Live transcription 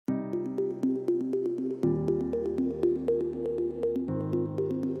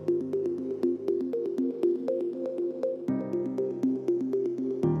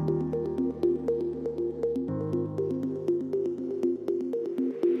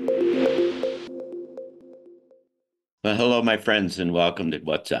Well, hello, my friends, and welcome to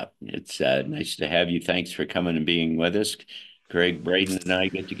What's Up. It's nice to have you. Thanks for coming and being with us. Greg, Braden, and I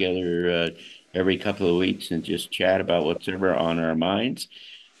get together every couple of weeks and just chat about what's ever on our minds.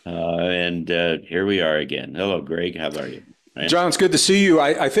 And here we are again. Hello, Greg. How are you, man? John, it's good to see you.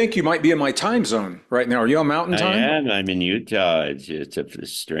 I think you might be in my time zone right now. Are you on Mountain I Time? am. I'm in Utah. It's a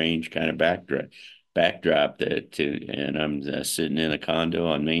strange kind of backdrop and I'm sitting in a condo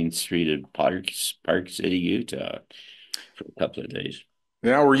on Main Street of Park City, Utah, for a couple of days.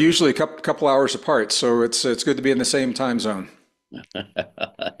 Yeah, we're usually a couple hours apart, so it's good to be in the same time zone.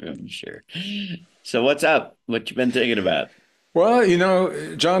 I'm sure. So what's up? What you been thinking about? Well,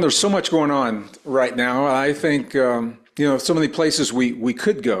 John, there's so much going on right now. I think so many places we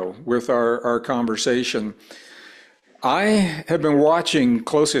could go with our conversation. I have been watching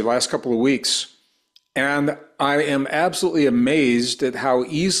closely the last couple of weeks, and I am absolutely amazed at how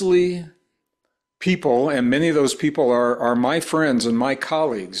easily people, and many of those people are my friends and my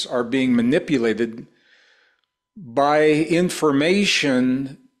colleagues, are being manipulated by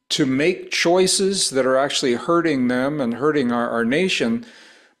information to make choices that are actually hurting them and hurting our nation.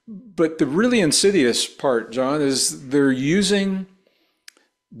 But the really insidious part, John, is they're using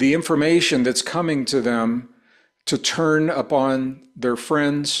the information that's coming to them to turn upon their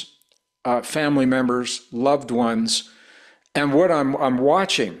friends, family members, loved ones. And what I'm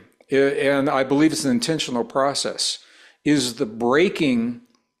watching, and I believe it's an intentional process, is the breaking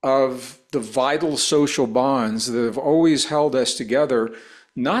of the vital social bonds that have always held us together,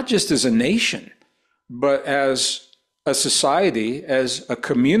 not just as a nation, but as a society, as a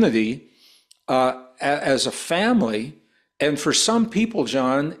community, as a family. And for some people,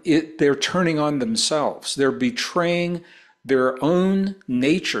 John, they're turning on themselves. They're betraying their own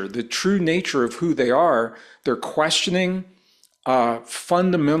nature, the true nature of who they are. They're questioning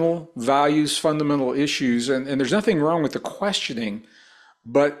fundamental values, fundamental issues. And there's nothing wrong with the questioning,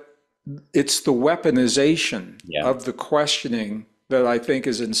 but it's the weaponization Yeah. of the questioning that I think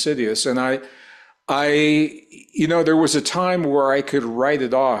is insidious. And there was a time where I could write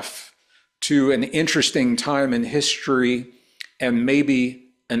it off to an interesting time in history and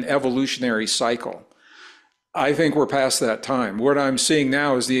maybe an evolutionary cycle. I think we're past that time. What I'm seeing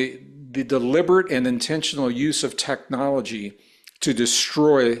now is the deliberate and intentional use of technology to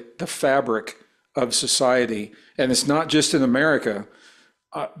destroy the fabric of society. And it's not just in America,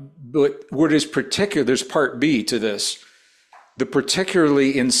 but what is particular, there's part B to this. The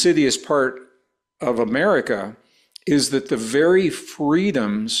particularly insidious part of America is that the very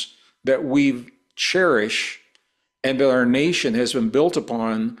freedoms that we cherish and that our nation has been built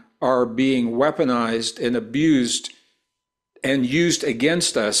upon are being weaponized and abused and used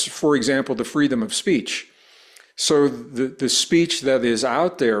against us. For example, the freedom of speech. So the speech that is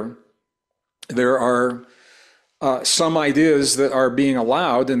out there, there are some ideas that are being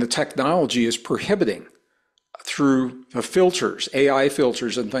allowed and the technology is prohibiting through the filters, AI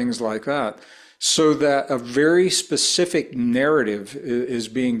filters and things like that, so that a very specific narrative is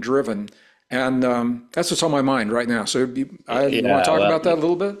being driven. And that's what's on my mind right now. So you want to Yeah, talk well, about that a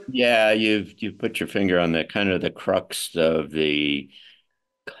little bit? yeah, you've put your finger on the kind of the crux of the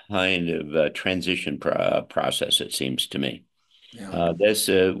kind of transition process, it seems to me. Yeah. This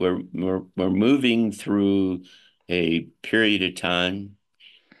we're moving through a period of time,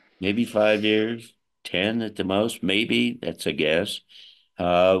 maybe 5 years, 10 at the most, maybe that's a guess,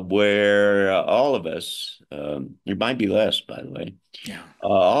 where all of us, it might be less, by the way, Yeah.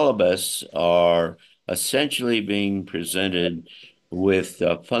 all of us are essentially being presented with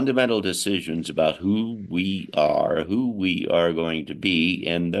fundamental decisions about who we are going to be,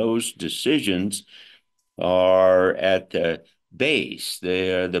 and those decisions are at the base.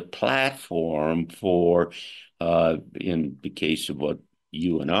 They are the platform for, in the case of what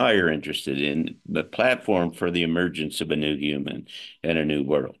you and I are interested in, the platform for the emergence of a new human and a new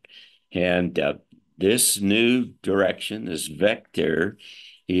world. And this new direction, this vector,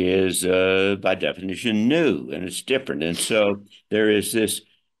 is by definition new and it's different. And so there is this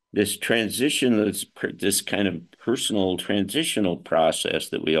transition, this kind of personal transitional process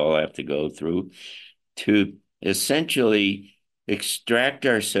that we all have to go through to essentially extract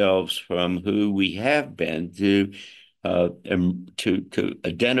ourselves from who we have been to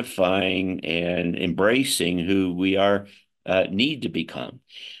identifying and embracing who we are need to become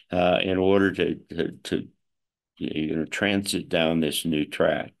in order to transit down this new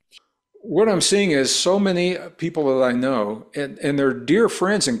track. What I'm seeing is so many people that I know, and they're dear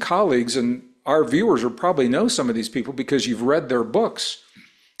friends and colleagues, and our viewers will probably know some of these people because you've read their books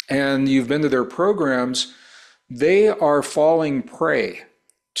and you've been to their programs. They are falling prey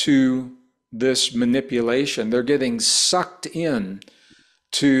to this manipulation. They're getting sucked in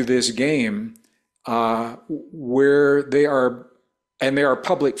to this game where they are, and they are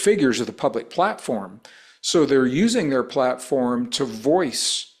public figures of the public platform. So they're using their platform to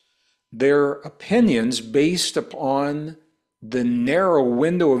voice their opinions based upon the narrow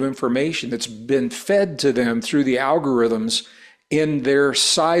window of information that's been fed to them through the algorithms in their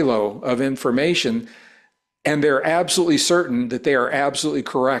silo of information. And they're absolutely certain that they are absolutely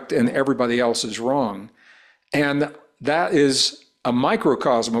correct and everybody else is wrong. And that is a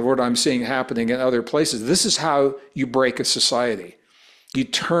microcosm of what I'm seeing happening in other places. This is how you break a society. You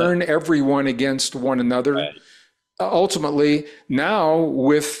turn everyone against one another. Right. Ultimately, now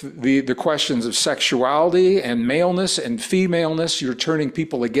with the questions of sexuality and maleness and femaleness, you're turning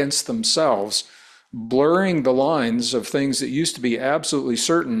people against themselves, blurring the lines of things that used to be absolutely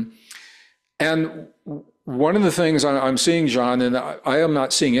certain. And one of the things I'm seeing, John, and I am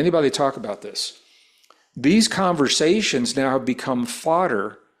not seeing anybody talk about this, these conversations now have become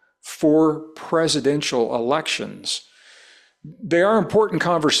fodder for presidential elections. They are important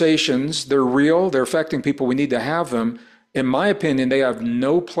conversations. They're real. They're affecting people. We need to have them. In my opinion, they have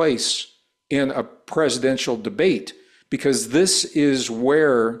no place in a presidential debate because this is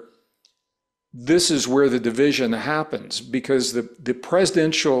where the division happens, because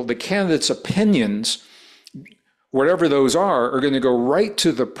the candidates' opinions, whatever those are going to go right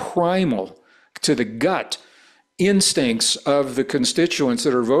to the primal, to the gut instincts of the constituents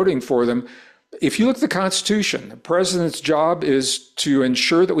that are voting for them. If you look at the Constitution, the president's job is to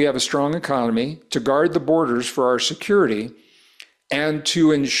ensure that we have a strong economy, to guard the borders for our security, and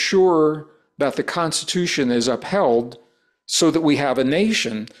to ensure that the Constitution is upheld so that we have a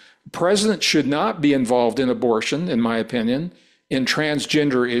nation. The president should not be involved in abortion, in my opinion, in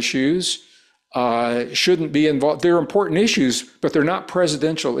transgender issues, shouldn't be involved. They're important issues, but they're not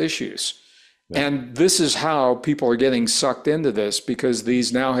presidential issues. Right. And this is how people are getting sucked into this, because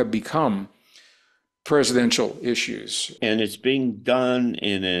these now have become presidential issues. And it's being done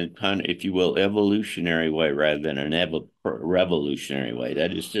in a kind of, if you will, evolutionary way rather than an revolutionary way.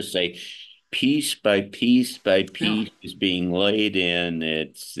 That is to say, piece by piece by Yeah. piece is being laid in.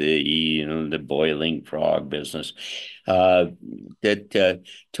 It's the boiling frog business. That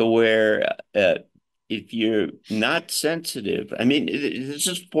to where if you're not sensitive, I mean, this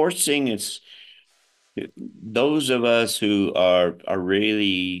is forcing those of us who are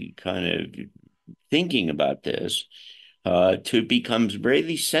really kind of thinking about this to become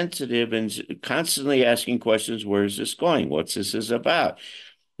really sensitive and constantly asking questions. Where is this going? What's this is about?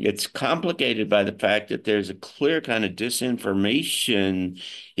 It's complicated by the fact that there's a clear kind of disinformation,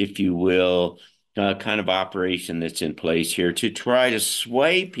 if you will, kind of operation that's in place here to try to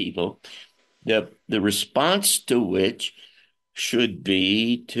sway people. The response to which should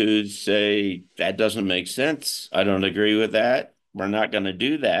be to say, that doesn't make sense. I don't agree with that. We're not going to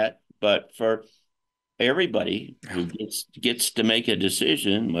do that. But for everybody who gets to make a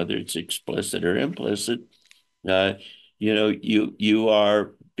decision, whether it's explicit or implicit, uh, you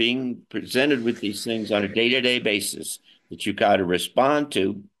are being presented with these things on a day-to-day basis that you got to respond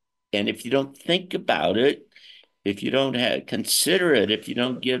to. And if you don't think about it, if you don't consider it, if you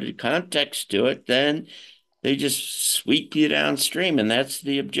don't give the context to it, then they just sweep you downstream, and that's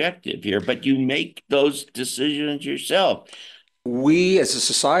the objective here. But you make those decisions yourself. We as a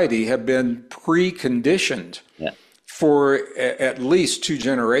society have been preconditioned Yeah. for at least two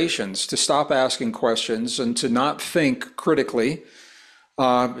generations to stop asking questions and to not think critically,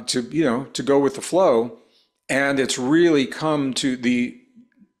 to go with the flow. And it's really come to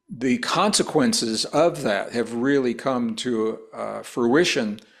the consequences of that have really come to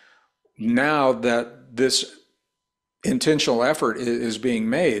fruition now that this intentional effort is being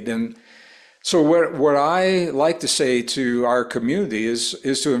made. And so what I like to say to our community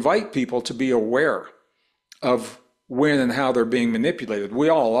is to invite people to be aware of when and how they're being manipulated. We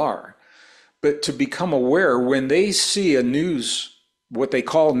all are. But to become aware when they see a news, what they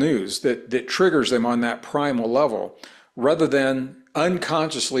call news, that triggers them on that primal level, rather than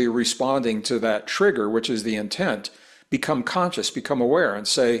unconsciously responding to that trigger, which is the intent, become conscious, become aware, and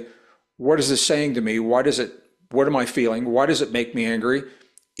say, what is this saying to me? What am I feeling? Why does it make me angry?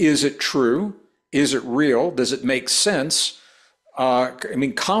 Is it true? Is it real? Does it make sense?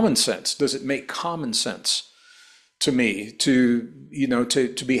 Common sense. Does it make common sense to me to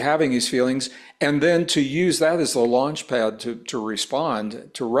be having these feelings, and then to use that as the launch pad to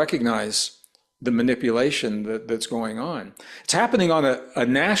respond, to recognize the manipulation that's going on. It's happening on a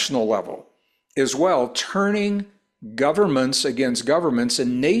national level as well, turning governments against governments,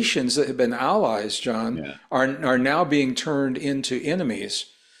 and nations that have been allies, John, Yeah. are now being turned into enemies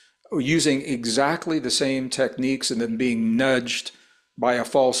using exactly the same techniques and then being nudged by a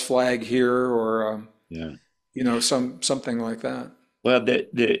false flag here or Yeah. something like that. Well,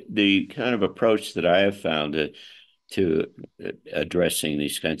 the kind of approach that I have found to addressing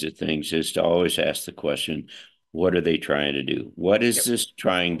these kinds of things is to always ask the question, what are they trying to do? What is this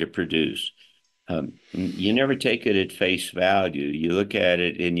trying to produce? You never take it at face value. You look at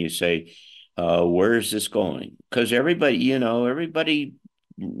it and you say, where is this going? Because I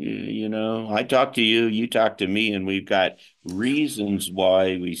talk to you, you talk to me, and we've got reasons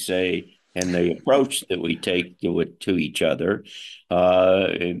why we say, and the approach that we take to each other.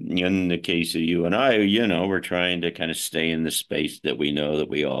 In the case of you and I, we're trying to kind of stay in the space that we know that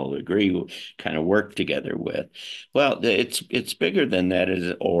we all agree, kind of work together with. Well, it's bigger than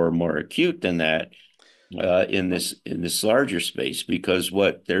that, or more acute than that in this larger space, because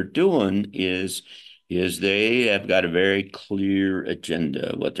what they're doing is they have got a very clear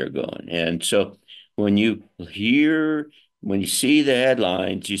agenda what they're going. And so when you hear when you see the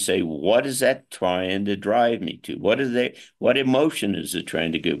headlines, you say, what is that trying to drive me to? What emotion is it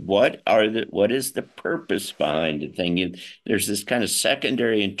trying to get? What is the purpose behind the thing? And there's this kind of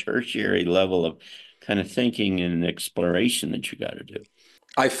secondary and tertiary level of kind of thinking and exploration that you got to do.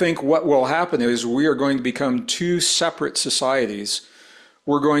 I think what will happen is we are going to become two separate societies.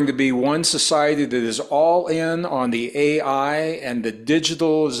 We're going to be one society that is all in on the AI and the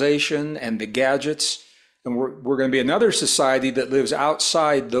digitalization and the gadgets. And we're going to be another society that lives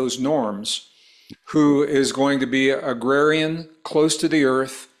outside those norms, who is going to be agrarian, close to the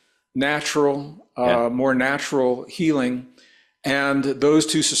earth, natural, Yeah. more natural healing. And those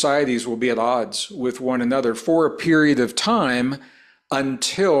two societies will be at odds with one another for a period of time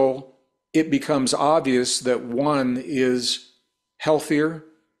until it becomes obvious that one is healthier,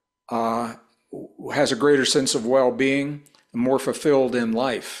 uh, has a greater sense of well-being, more fulfilled in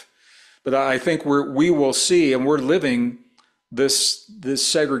life. But I think we will see, and we're living this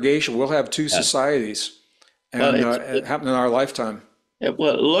segregation. We'll have two Yeah. societies, Well, and it happened in our lifetime. it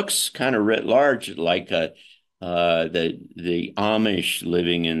looks kind of writ large like the Amish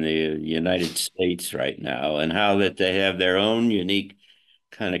living in the United States right now, and how that they have their own unique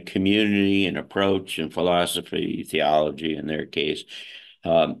kind of community and approach and philosophy, theology in their case.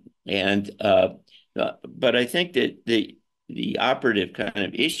 But I think that the operative kind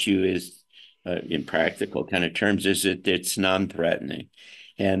of issue is, in practical kind of terms, is that it's non-threatening,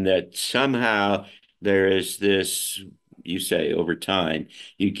 and that somehow there is this. You say over time,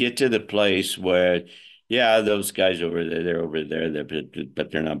 you get to the place where, yeah, those guys over there, they're over there, but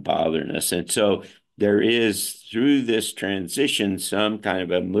they're not bothering us, and so there is through this transition some kind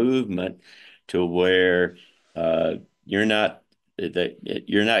of a movement to where uh, you're not that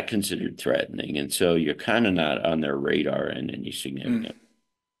you're not considered threatening, and so you're kind of not on their radar in any significant.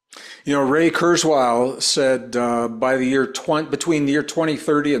 Ray Kurzweil said by the year 20, between the year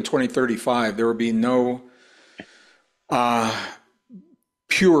 2030 and 2035, there will be no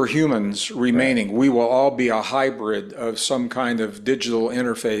pure humans Right. remaining. We will all be a hybrid of some kind of digital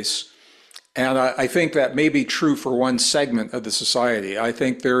interface. And I think that may be true for one segment of the society. I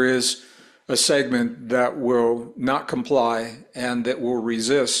think there is a segment that will not comply and that will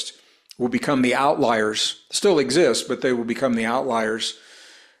resist, will become the outliers, still exist, but they will become the outliers.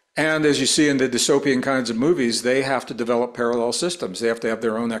 And as you see in the dystopian kinds of movies, they have to develop parallel systems. They have to have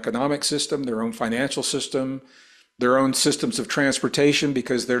their own economic system, their own financial system, their own systems of transportation,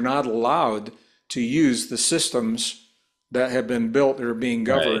 because they're not allowed to use the systems that have been built that are being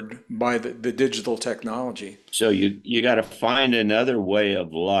Right. governed by the digital technology. So you got to find another way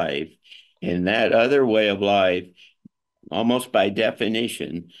of life, and that other way of life, almost by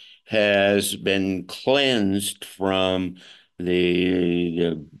definition, has been cleansed from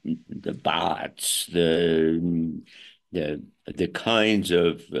the bots, the kinds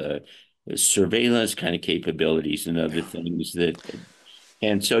of surveillance kind of capabilities and other things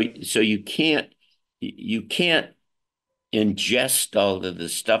and so you can't ingest all of the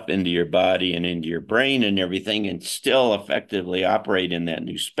stuff into your body and into your brain and everything and still effectively operate in that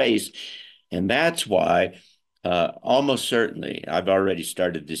new space. And that's why, almost certainly, I've already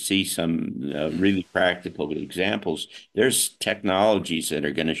started to see some really practical examples. There's technologies that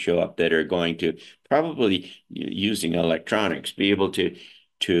are going to show up that are going to probably using electronics be able to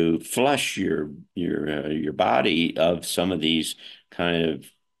flush your body of some of these kind of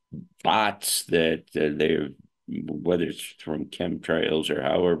bots that they're whether it's from chemtrails or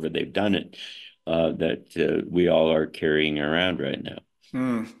however they've done it, that we all are carrying around right now.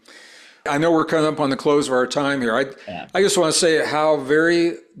 Hmm. I know we're coming up on the close of our time here. Yeah. I just want to say how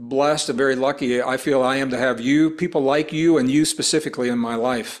very blessed and very lucky I feel I am to have you, people like you, and you specifically in my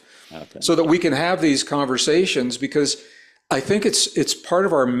life, Oh, so thank that you. we can have these conversations because I think it's part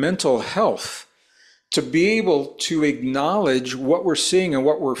of our mental health to be able to acknowledge what we're seeing and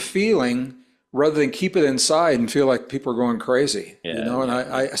what we're feeling rather than keep it inside and feel like people are going crazy, you Yeah, know? And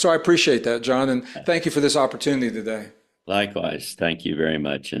yeah, yeah. so I appreciate that, John, and thank you for this opportunity today. Likewise, thank you very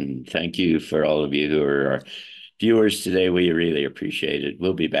much. And thank you for all of you who are our viewers today. We really appreciate it.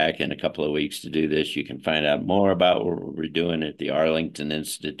 We'll be back in a couple of weeks to do this. You can find out more about what we're doing at the Arlington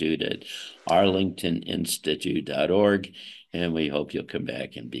Institute at arlingtoninstitute.org. And we hope you'll come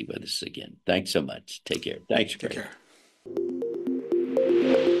back and be with us again. Thanks so much. Take care. Thanks, Take Greg. care.